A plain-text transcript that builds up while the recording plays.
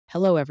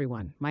Hello,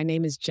 everyone. My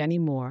name is Jenny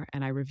Moore,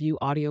 and I review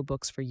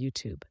audiobooks for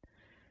YouTube.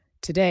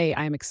 Today,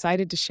 I am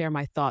excited to share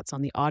my thoughts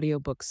on the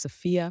audiobook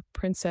Sophia,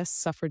 Princess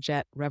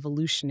Suffragette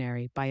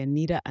Revolutionary by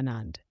Anita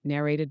Anand,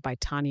 narrated by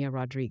Tania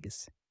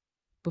Rodriguez.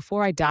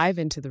 Before I dive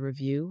into the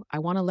review, I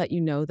want to let you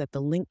know that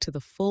the link to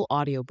the full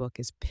audiobook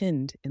is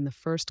pinned in the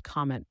first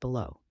comment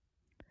below.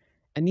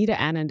 Anita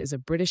Anand is a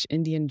British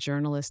Indian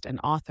journalist and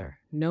author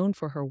known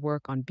for her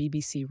work on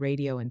BBC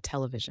radio and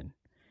television.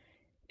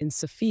 In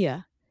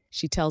Sophia,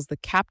 she tells the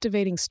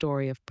captivating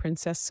story of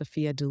Princess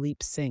Sophia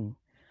Duleep Singh,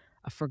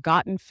 a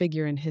forgotten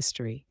figure in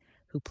history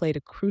who played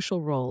a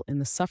crucial role in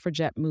the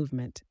suffragette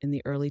movement in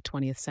the early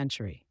 20th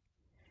century.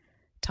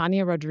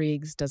 Tania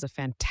Rodriguez does a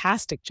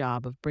fantastic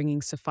job of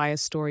bringing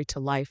Sophia's story to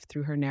life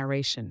through her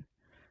narration.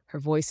 Her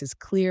voice is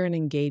clear and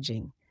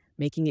engaging,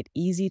 making it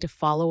easy to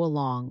follow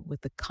along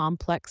with the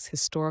complex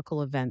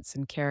historical events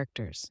and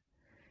characters.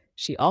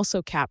 She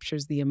also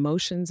captures the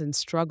emotions and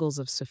struggles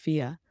of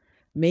Sophia,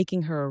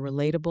 making her a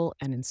relatable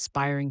and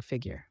inspiring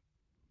figure.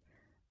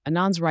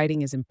 Anand's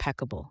writing is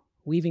impeccable,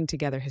 weaving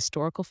together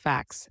historical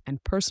facts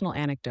and personal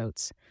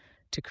anecdotes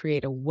to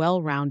create a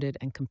well-rounded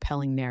and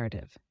compelling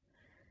narrative.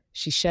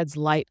 She sheds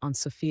light on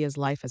Sophia's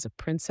life as a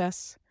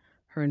princess,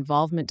 her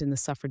involvement in the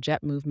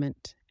suffragette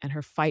movement, and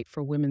her fight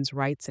for women's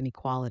rights and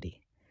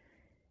equality.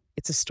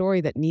 It's a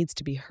story that needs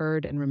to be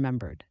heard and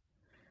remembered.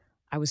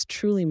 I was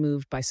truly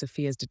moved by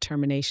Sophia's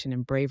determination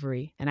and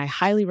bravery, and I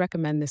highly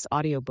recommend this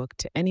audiobook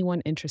to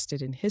anyone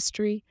interested in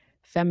history,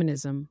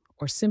 feminism,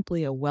 or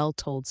simply a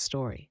well-told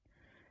story.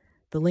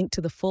 The link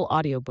to the full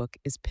audiobook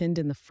is pinned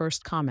in the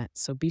first comment,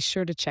 so be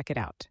sure to check it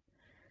out.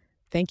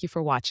 Thank you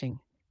for watching,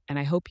 and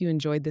I hope you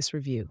enjoyed this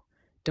review.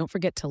 Don't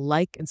forget to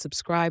like and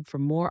subscribe for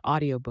more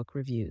audiobook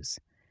reviews.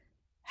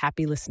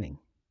 Happy listening.